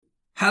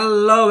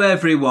Hello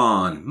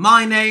everyone,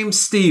 my name's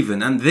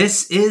Stephen and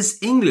this is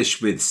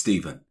English with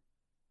Stephen.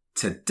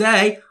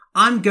 Today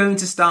I'm going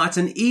to start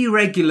an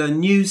irregular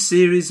new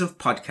series of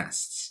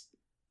podcasts.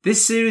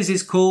 This series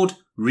is called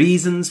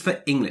Reasons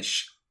for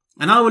English,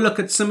 and I will look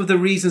at some of the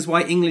reasons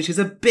why English is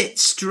a bit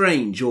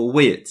strange or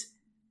weird.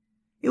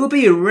 It will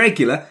be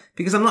irregular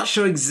because I'm not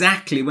sure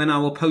exactly when I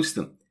will post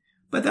them,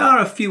 but there are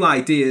a few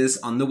ideas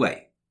on the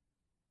way.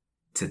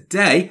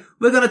 Today,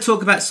 we're going to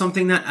talk about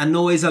something that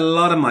annoys a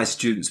lot of my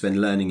students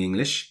when learning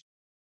English.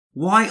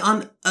 Why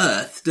on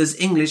earth does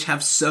English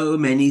have so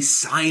many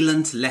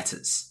silent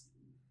letters?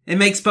 It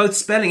makes both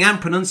spelling and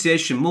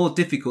pronunciation more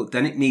difficult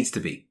than it needs to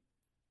be.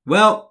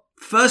 Well,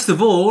 first of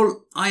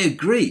all, I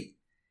agree.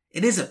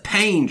 It is a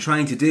pain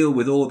trying to deal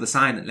with all the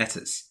silent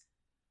letters.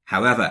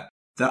 However,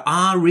 there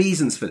are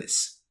reasons for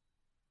this.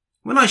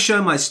 When I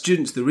show my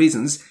students the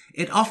reasons,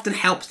 it often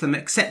helps them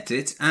accept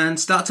it and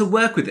start to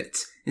work with it,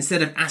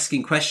 instead of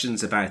asking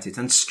questions about it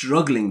and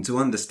struggling to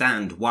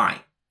understand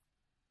why.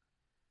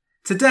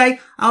 Today,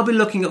 I'll be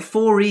looking at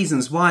 4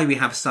 reasons why we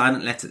have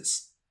silent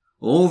letters.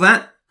 All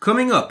that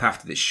coming up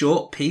after this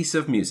short piece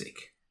of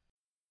music.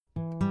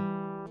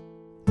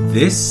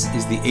 This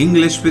is the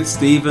English with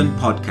Stephen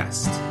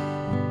podcast.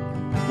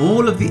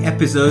 All of the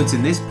episodes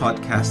in this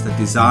podcast are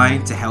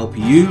designed to help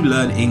you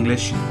learn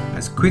English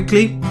as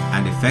quickly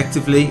and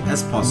effectively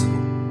as possible.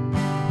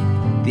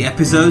 The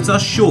episodes are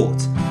short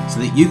so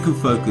that you can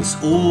focus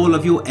all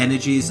of your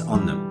energies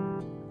on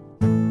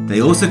them.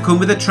 They also come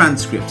with a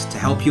transcript to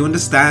help you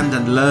understand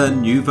and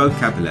learn new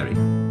vocabulary.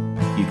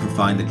 You can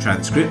find the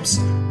transcripts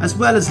as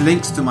well as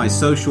links to my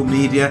social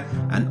media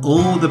and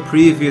all the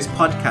previous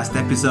podcast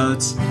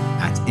episodes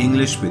at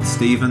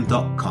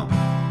englishwithstephen.com.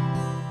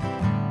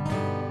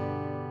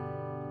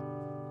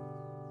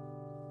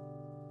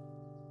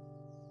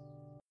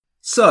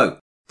 So,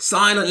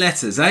 silent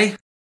letters, eh?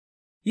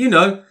 You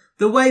know,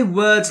 the way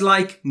words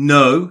like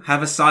no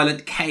have a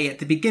silent K at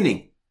the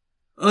beginning.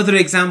 Other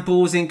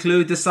examples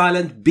include the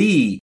silent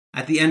B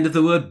at the end of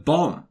the word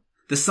bomb,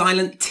 the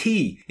silent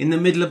T in the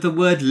middle of the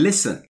word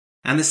listen,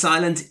 and the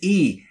silent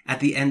E at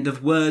the end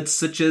of words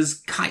such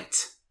as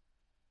kite.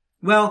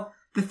 Well,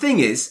 the thing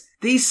is,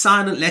 these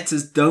silent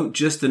letters don't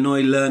just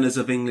annoy learners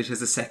of English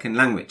as a second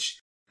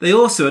language. They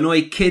also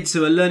annoy kids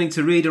who are learning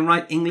to read and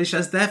write English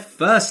as their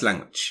first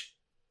language.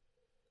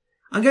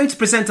 I'm going to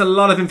present a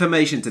lot of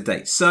information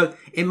today, so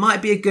it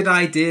might be a good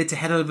idea to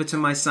head over to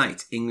my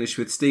site,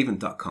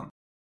 englishwithstephen.com.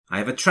 I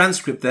have a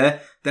transcript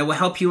there that will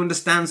help you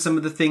understand some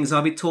of the things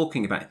I'll be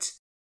talking about.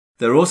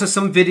 There are also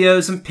some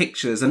videos and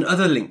pictures and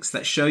other links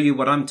that show you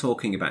what I'm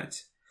talking about.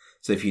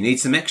 So if you need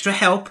some extra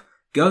help,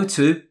 go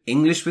to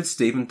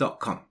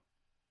englishwithstephen.com.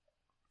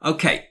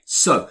 Okay,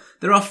 so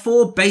there are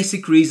 4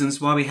 basic reasons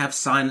why we have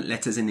silent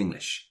letters in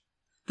English.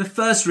 The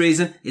first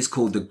reason is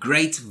called the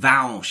Great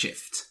Vowel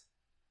Shift.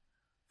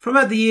 From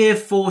about the year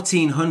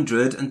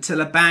 1400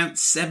 until about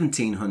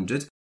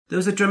 1700, there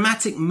was a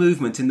dramatic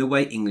movement in the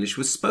way English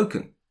was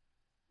spoken.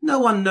 No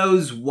one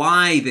knows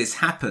why this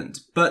happened,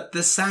 but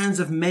the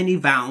sounds of many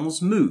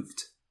vowels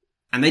moved.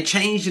 And they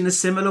changed in a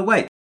similar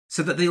way,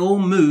 so that they all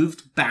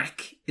moved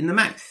back in the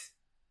mouth.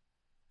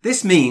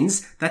 This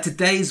means that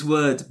today's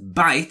word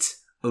bite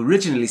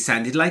originally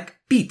sounded like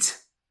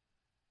beat.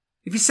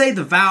 If you say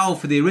the vowel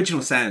for the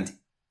original sound,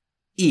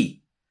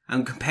 E,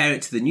 and compare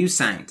it to the new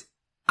sound,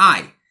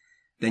 I,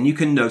 then you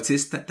can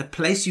notice that the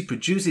place you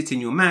produce it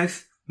in your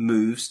mouth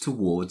moves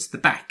towards the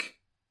back.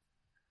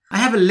 I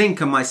have a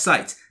link on my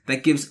site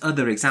that gives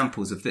other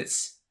examples of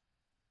this.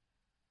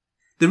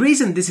 The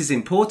reason this is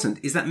important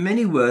is that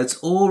many words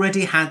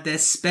already had their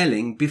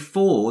spelling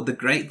before the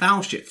Great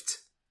Vowel Shift.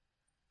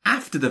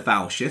 After the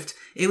vowel shift,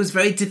 it was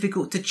very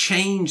difficult to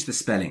change the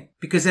spelling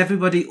because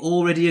everybody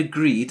already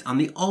agreed on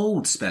the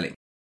old spelling.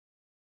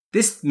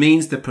 This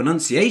means the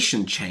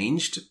pronunciation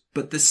changed,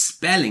 but the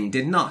spelling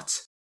did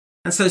not.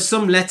 And so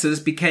some letters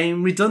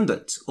became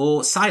redundant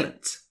or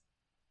silent.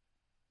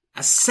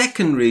 A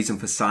second reason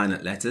for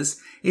silent letters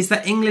is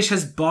that English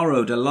has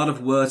borrowed a lot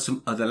of words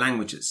from other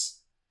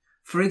languages.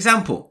 For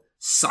example,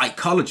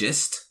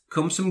 psychologist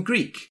comes from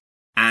Greek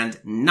and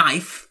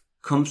knife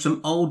comes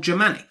from Old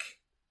Germanic.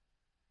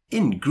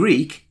 In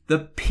Greek, the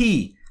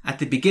P at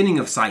the beginning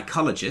of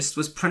psychologist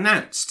was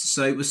pronounced,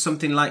 so it was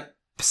something like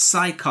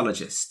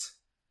psychologist.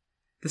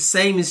 The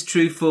same is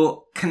true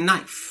for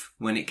knife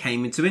when it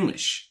came into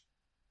English.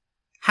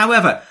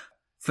 However,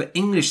 for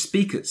English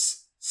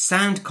speakers,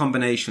 sound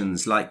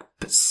combinations like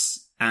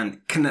ps and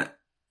kn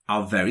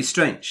are very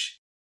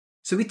strange.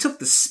 So we took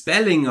the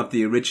spelling of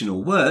the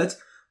original word,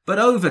 but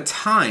over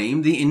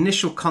time the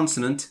initial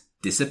consonant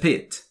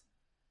disappeared.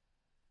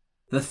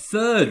 The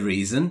third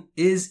reason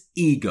is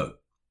ego.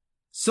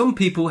 Some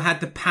people had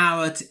the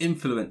power to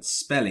influence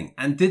spelling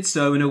and did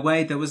so in a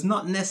way that was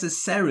not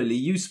necessarily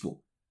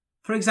useful.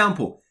 For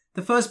example,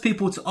 the first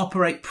people to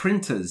operate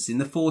printers in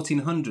the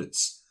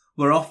 1400s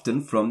were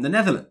often from the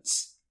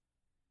Netherlands.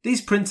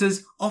 These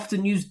printers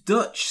often used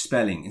Dutch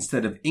spelling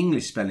instead of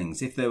English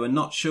spellings if they were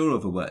not sure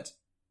of a word.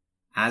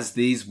 As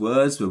these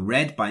words were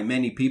read by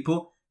many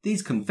people,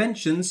 these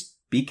conventions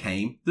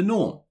became the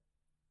norm.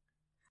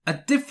 A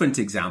different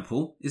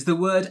example is the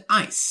word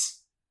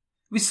ice.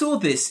 We saw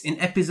this in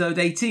episode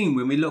 18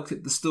 when we looked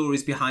at the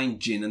stories behind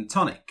gin and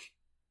tonic.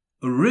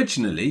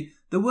 Originally,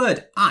 the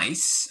word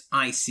ice,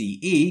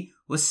 I-C-E,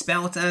 was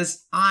spelt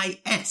as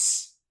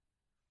I-S.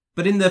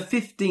 But in the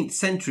 15th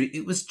century,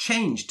 it was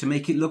changed to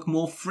make it look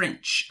more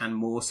French and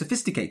more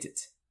sophisticated.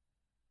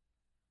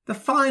 The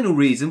final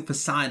reason for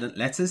silent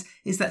letters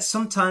is that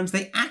sometimes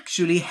they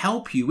actually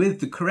help you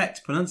with the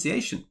correct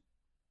pronunciation.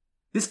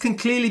 This can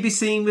clearly be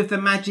seen with the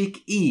magic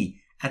E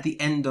at the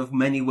end of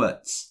many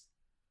words.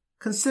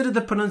 Consider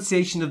the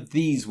pronunciation of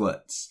these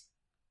words: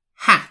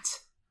 hat,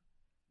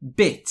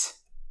 bit,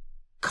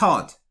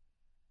 cod,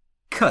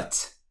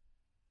 cut.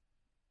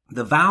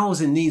 The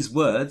vowels in these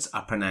words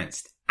are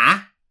pronounced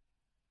A,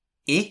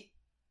 I,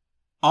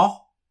 O,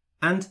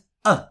 and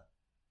U.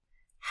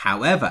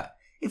 However,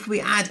 if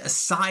we add a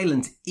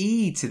silent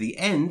E to the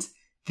end,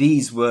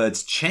 these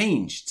words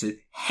change to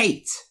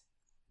hate,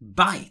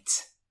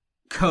 bite,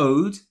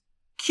 code,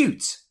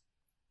 cute.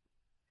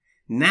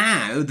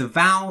 Now the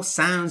vowel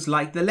sounds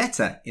like the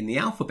letter in the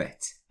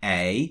alphabet,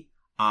 A,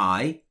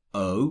 I,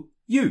 O,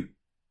 U.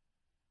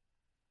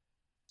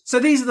 So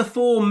these are the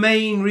 4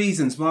 main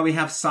reasons why we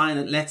have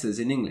silent letters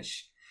in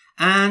English.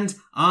 And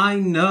I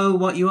know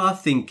what you are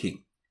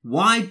thinking.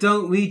 Why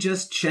don't we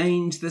just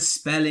change the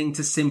spelling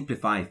to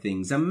simplify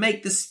things and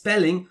make the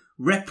spelling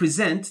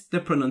represent the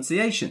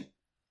pronunciation?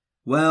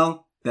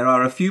 Well, there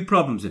are a few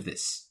problems with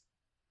this.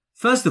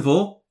 First of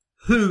all,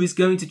 who is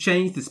going to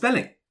change the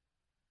spelling?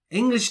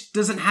 English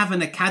doesn't have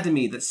an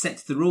academy that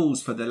sets the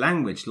rules for the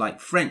language like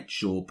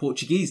French or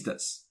Portuguese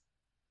does.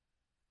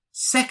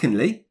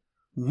 Secondly,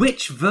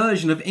 which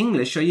version of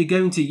English are you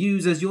going to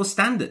use as your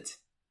standard?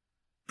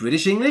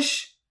 British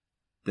English?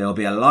 There'll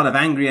be a lot of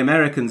angry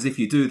Americans if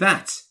you do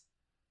that.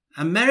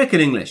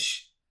 American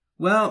English?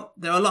 Well,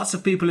 there are lots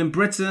of people in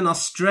Britain,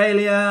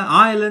 Australia,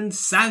 Ireland,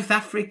 South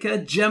Africa,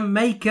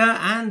 Jamaica,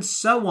 and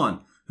so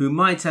on, who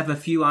might have a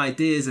few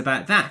ideas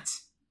about that.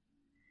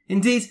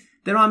 Indeed,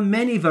 there are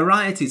many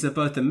varieties of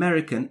both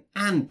American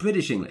and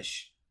British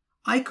English.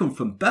 I come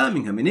from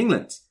Birmingham in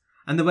England,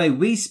 and the way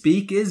we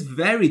speak is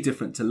very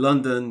different to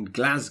London,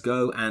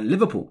 Glasgow, and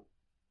Liverpool.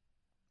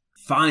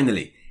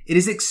 Finally, it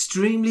is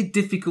extremely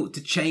difficult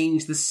to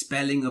change the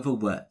spelling of a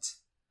word.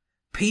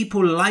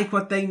 People like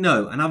what they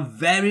know and are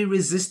very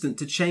resistant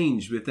to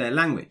change with their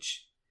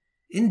language.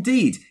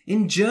 Indeed,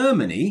 in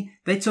Germany,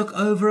 they took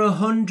over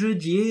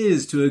 100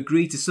 years to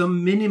agree to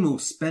some minimal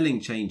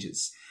spelling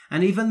changes,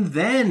 and even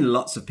then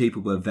lots of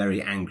people were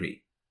very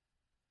angry.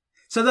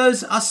 So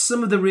those are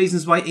some of the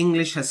reasons why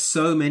English has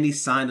so many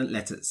silent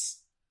letters.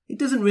 It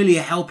doesn't really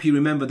help you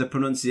remember the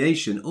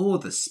pronunciation or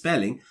the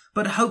spelling,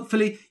 but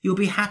hopefully you'll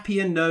be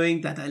happy in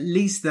knowing that at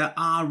least there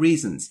are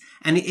reasons,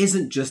 and it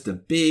isn't just a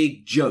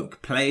big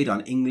joke played on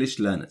English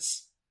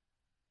learners.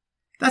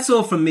 That's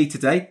all from me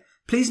today.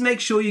 Please make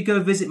sure you go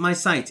visit my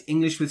site,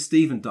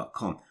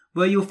 EnglishWithStephen.com,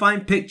 where you'll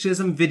find pictures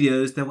and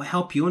videos that will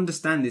help you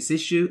understand this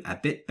issue a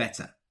bit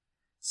better.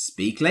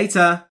 Speak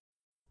later.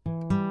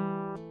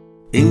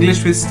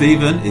 English with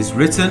Stephen is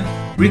written,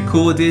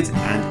 recorded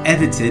and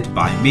edited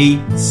by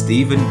me,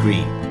 Stephen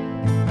Green.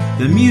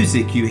 The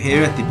music you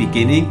hear at the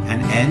beginning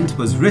and end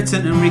was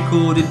written and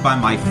recorded by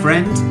my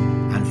friend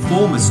and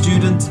former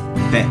student,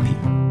 Bepi.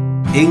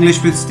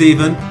 English with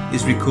Stephen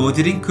is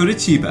recorded in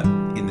Curitiba,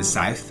 in the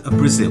south of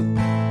Brazil.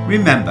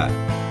 Remember,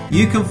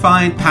 you can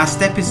find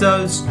past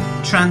episodes,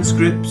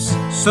 transcripts,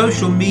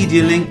 social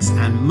media links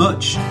and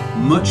much,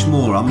 much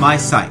more on my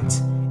site,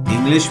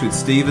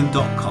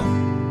 EnglishWithStephen.com.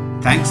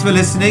 Thanks for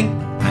listening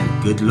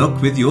and good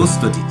luck with your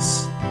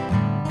studies.